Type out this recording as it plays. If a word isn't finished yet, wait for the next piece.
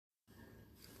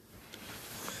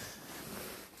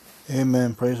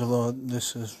Amen. Praise the Lord.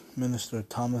 This is Minister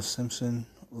Thomas Simpson,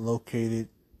 located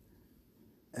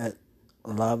at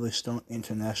Lively Stone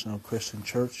International Christian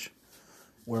Church,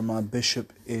 where my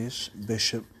bishop is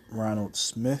Bishop Ronald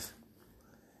Smith,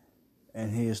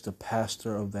 and he is the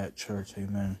pastor of that church.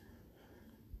 Amen.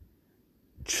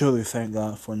 Truly thank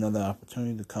God for another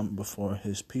opportunity to come before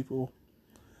his people.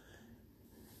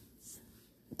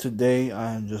 Today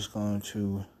I am just going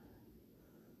to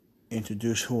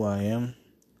introduce who I am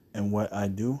and what I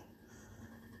do.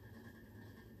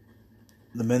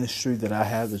 The ministry that I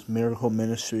have is Miracle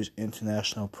Ministries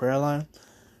International Prayer Line.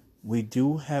 We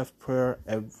do have prayer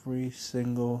every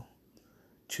single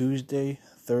Tuesday,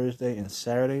 Thursday, and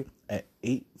Saturday at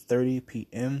 8:30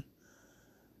 p.m.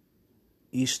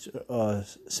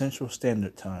 Central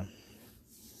Standard Time.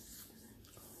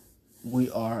 We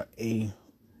are a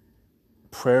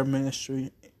prayer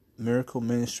ministry. Miracle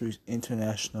Ministries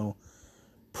International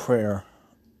Prayer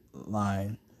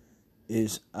Line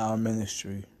is our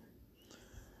ministry.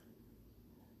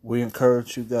 We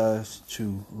encourage you guys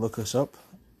to look us up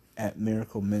at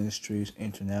Miracle Ministries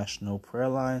International Prayer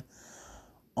Line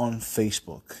on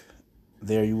Facebook.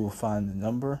 There you will find the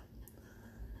number,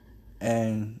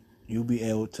 and you'll be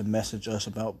able to message us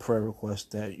about prayer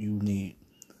requests that you need.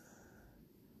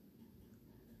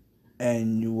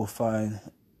 And you will find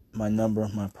my number,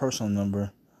 my personal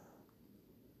number,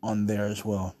 on there as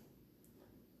well.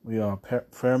 We are a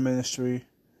prayer ministry.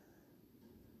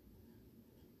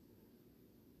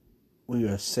 We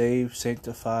are saved,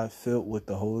 sanctified, filled with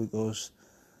the Holy Ghost,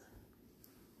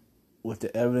 with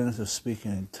the evidence of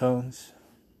speaking in tongues.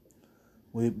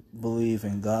 We believe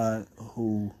in God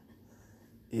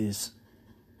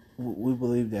we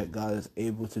believe that God is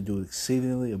able to do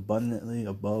exceedingly abundantly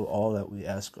above all that we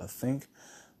ask or think.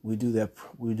 We do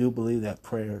believe that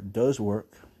prayer does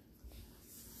work,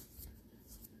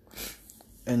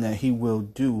 and that he will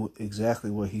do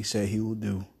exactly what he said he will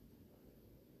do.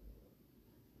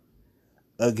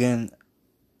 Again,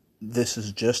 this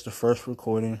is just the first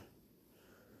recording,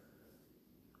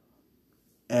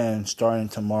 and starting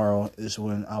tomorrow is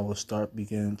when I will start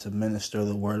beginning to minister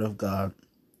the Word of God.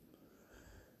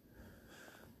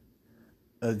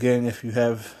 Again, if you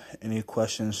have any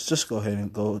questions, just go ahead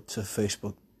and go to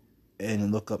Facebook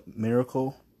and look up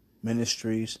Miracle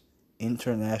Ministries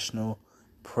International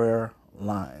Prayer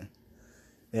Line.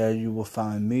 There you will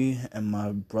find me and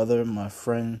my brother, my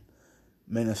friend,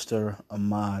 Minister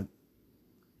Ahmad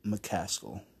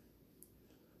McCaskill.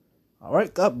 All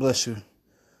right, God bless you.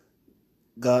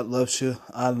 God loves you.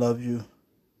 I love you.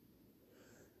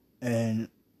 And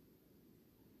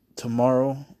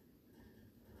tomorrow,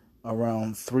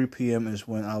 around 3 p.m. is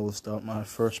when I will start my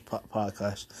first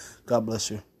podcast. God bless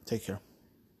you. Take care.